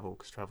can't travel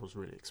because travel's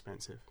really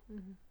expensive.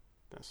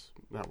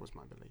 That was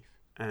my belief.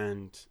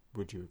 And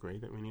would you agree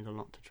that we need a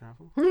lot to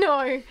travel?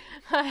 No.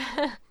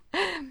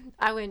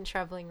 I went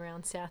travelling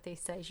around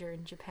Southeast Asia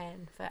and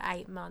Japan for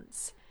 8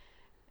 months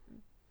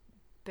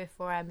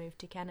before I moved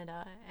to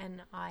Canada,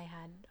 and I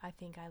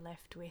think I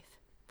left with,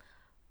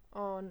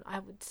 I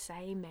would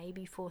say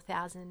maybe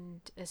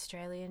 4,000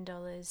 Australian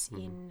dollars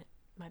in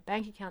my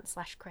bank account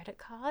 / credit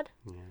card.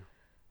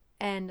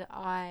 And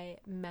I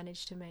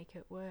managed to make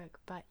it work.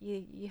 But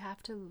you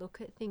have to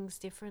look at things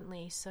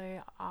differently.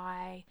 So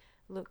I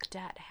looked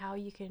at how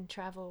you can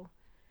travel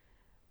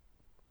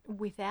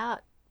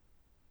without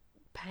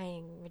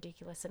paying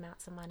ridiculous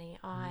amounts of money.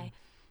 I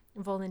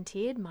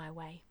volunteered my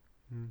way.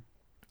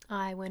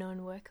 I went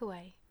on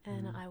Workaway,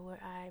 and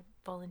I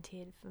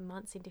volunteered for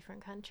months in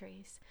different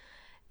countries.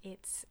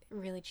 It's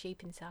really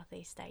cheap in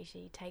Southeast Asia.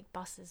 You take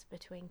buses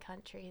between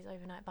countries,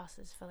 overnight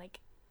buses for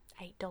like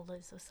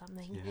 $8 or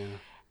something.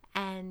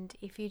 And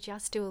if you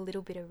just do a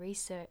little bit of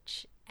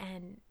research,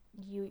 and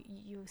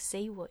you'll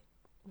see what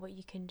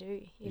you can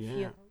do if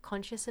you're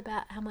conscious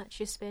about how much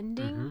you're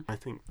spending. I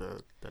think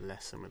the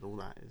lesson with all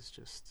that is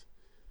just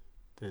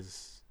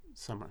there's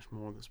so much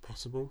more that's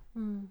possible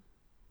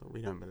that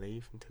we don't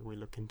believe until we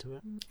look into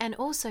it. And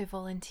also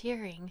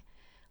volunteering.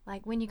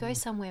 Like when you go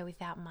somewhere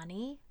without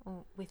money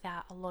or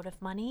without a lot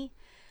of money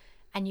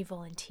and you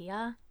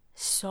volunteer,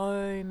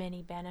 so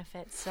many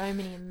benefits, so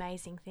many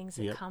amazing things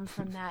that come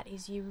from that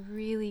is you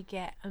really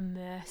get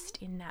immersed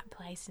in that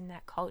place, in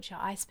that culture.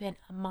 I spent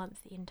a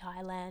month in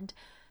Thailand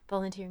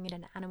volunteering in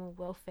an animal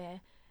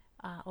welfare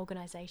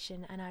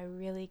organisation, and I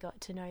really got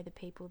to know the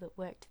people that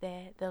worked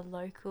there, the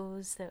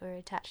locals that were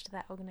attached to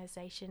that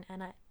organisation,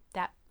 and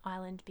that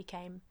island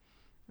became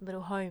a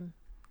little home,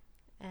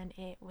 and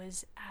it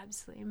was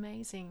absolutely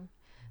amazing.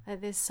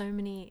 There's so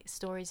many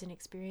stories and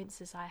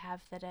experiences I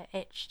have that are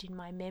etched in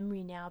my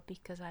memory now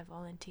because I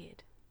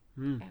volunteered.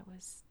 It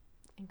was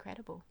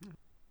incredible.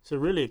 So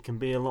really it can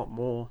be a lot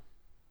more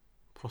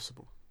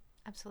possible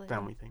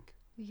than we think.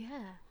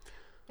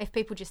 If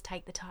people just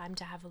take the time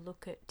to have a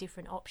look at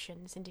different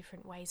options and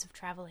different ways of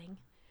travelling.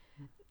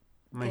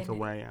 Make a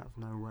way out of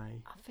no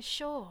way. Oh, for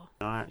sure.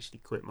 I actually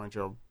quit my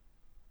job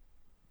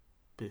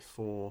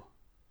before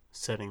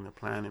setting the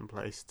plan in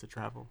place to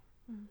travel.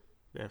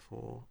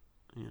 Therefore,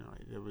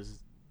 there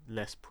was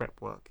less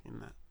prep work in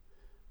that.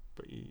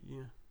 But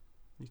you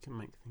can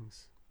make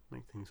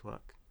things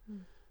work.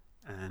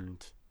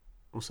 And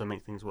also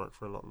make things work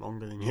for a lot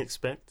longer than you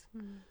expect.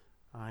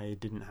 I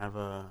didn't have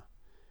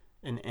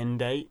an end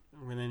date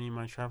with any of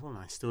my travel, and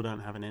I still don't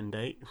have an end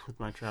date with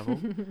my travel.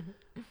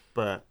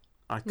 But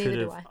I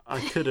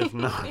could have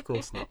no, of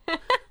course not.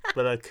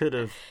 But I could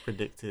have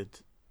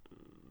predicted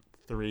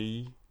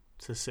 3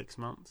 to 6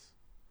 months,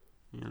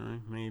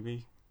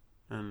 maybe.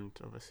 And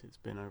obviously it's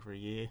been over a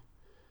year,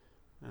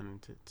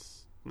 and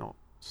it's not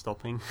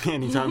stopping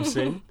anytime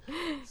soon.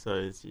 So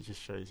it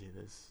just shows you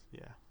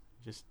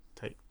just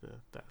take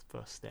that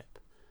first step,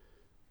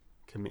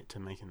 commit to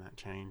making that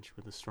change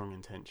with a strong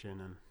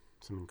intention, and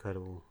some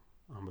incredible,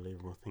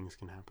 unbelievable things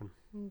can happen.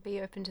 Be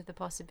open to the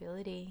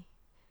possibility.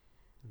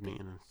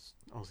 Meeting an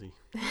Aussie.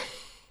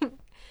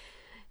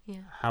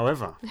 Yeah.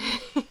 However,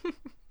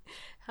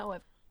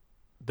 However,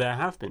 there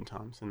have been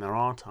times, and there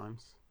are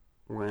times,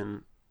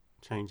 when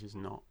change is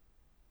not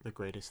the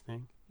greatest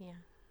thing. yeah.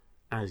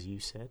 As you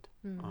said,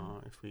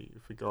 if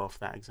we go off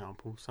that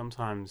example,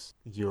 sometimes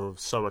you're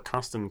so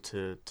accustomed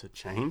to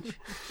change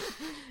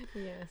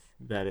Yes.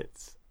 that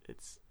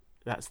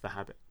that's the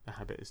habit. The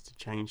habit is to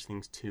change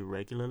things too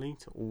regularly,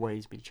 to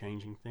always be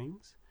changing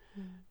things,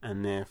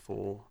 and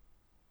therefore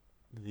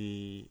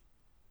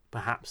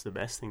perhaps the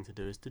best thing to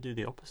do is to do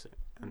the opposite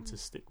and to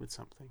stick with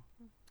something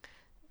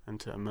and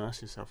to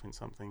immerse yourself in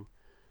something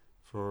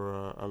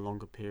for a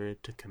longer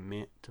period, to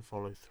commit, to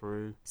follow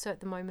through. So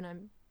at the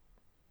moment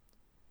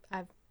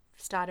I've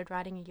started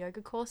writing a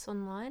yoga course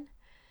online,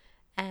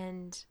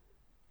 and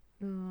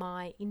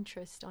my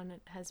interest on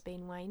it has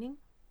been waning,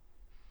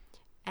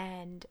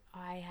 and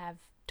I have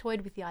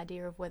toyed with the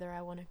idea of whether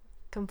I want to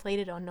complete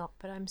it or not,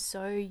 but I'm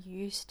so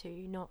used to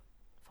not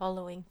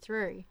following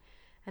through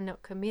and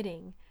not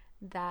committing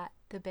that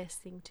the best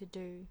thing to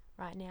do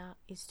right now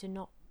is to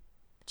not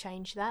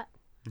change that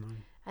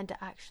and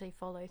to actually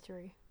follow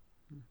through.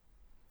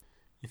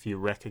 If you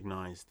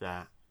recognize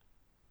that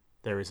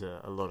there is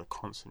a lot of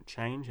constant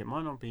change, it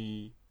might not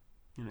be,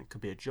 it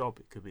could be a job.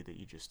 It could be that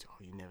you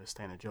never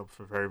stay in a job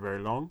for very, very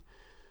long.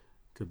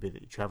 It could be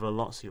that you travel a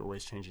lot, so you're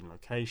always changing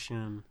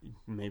location.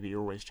 Maybe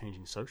you're always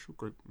changing social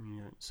group. You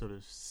don't sort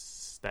of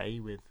stay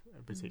with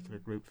a particular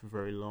group for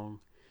very long.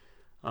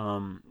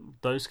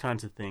 Those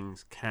kinds of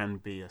things can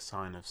be a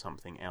sign of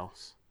something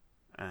else.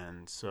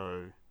 And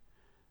so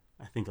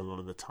I think a lot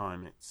of the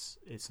time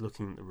it's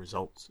looking at the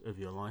results of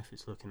your life.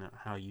 It's looking at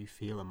how you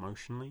feel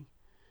emotionally,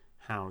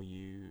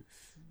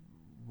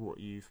 what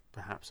you've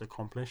perhaps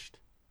accomplished,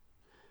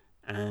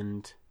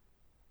 and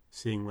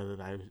seeing whether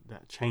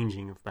that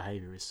changing of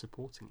behaviour is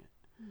supporting it.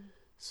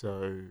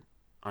 So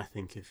I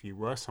think if you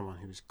were someone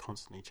who was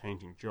constantly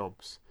changing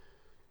jobs,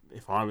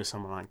 if I was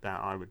someone like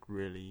that, I would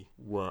really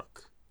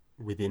work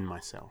within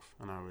myself,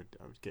 and I would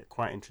get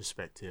quite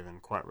introspective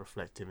and quite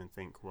reflective and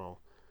think,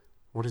 well,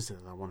 what is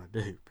it that I want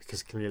to do?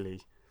 Because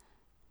clearly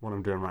what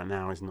I'm doing right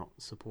now is not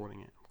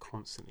supporting it. I'm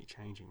constantly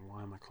changing.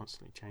 Why am I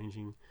constantly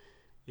changing?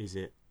 Is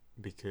it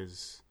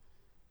because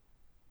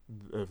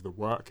of the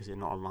work? Is it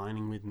not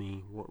aligning with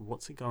me?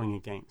 What's it going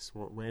against?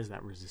 Where's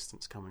that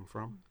resistance coming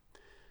from?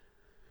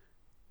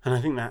 And I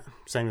think that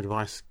same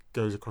advice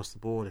goes across the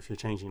board. If you're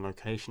changing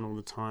location all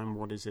the time,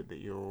 what is it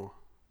that you're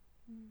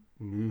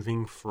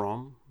moving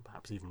from?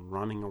 Perhaps even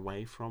running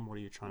away from? What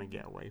are you trying to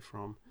get away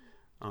from?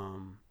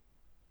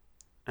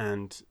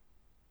 And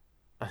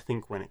I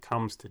think when it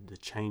comes to the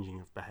changing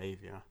of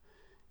behaviour,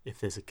 if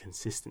there's a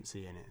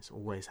consistency in it, it's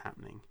always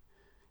happening,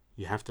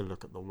 you have to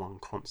look at the one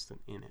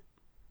constant in it,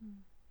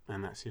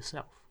 and that's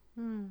yourself.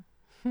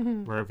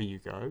 Wherever you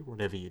go,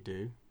 whatever you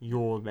do,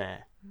 you're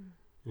there.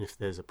 And if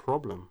there's a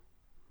problem,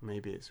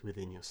 maybe it's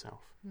within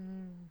yourself.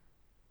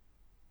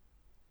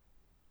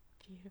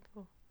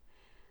 Beautiful.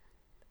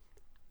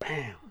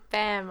 Bam.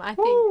 Bam. I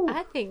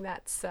think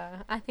that's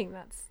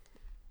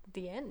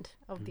the end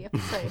of the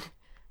episode.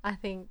 I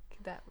think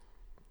that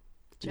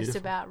just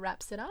about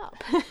wraps it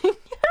up.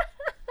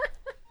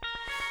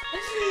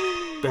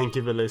 Thank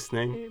you for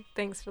listening.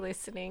 Thanks for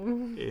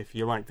listening. If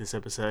you like this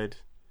episode,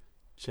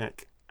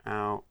 check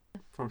out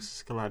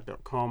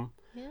foxescalade.com.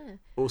 Yeah.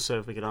 Also,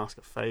 if we could ask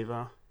a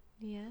favour,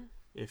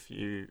 if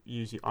you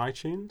use your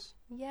iTunes,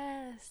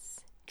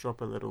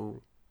 drop a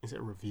little, is it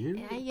a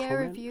review? Yeah,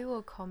 review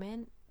or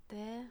comment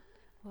there,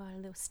 or a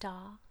little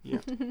star. Yeah.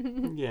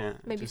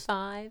 Maybe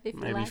 5 if you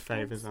like. Maybe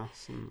favours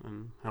us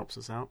and helps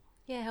us out.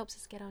 Yeah, helps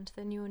us get onto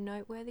the new and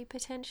noteworthy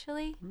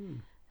potentially.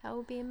 That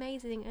would be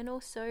amazing. And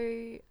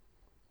also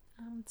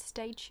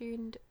stay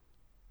tuned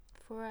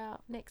for our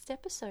next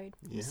episode.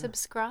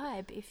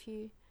 Subscribe if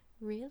you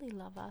really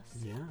love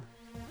us. Yeah.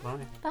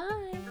 Bye.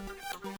 Bye.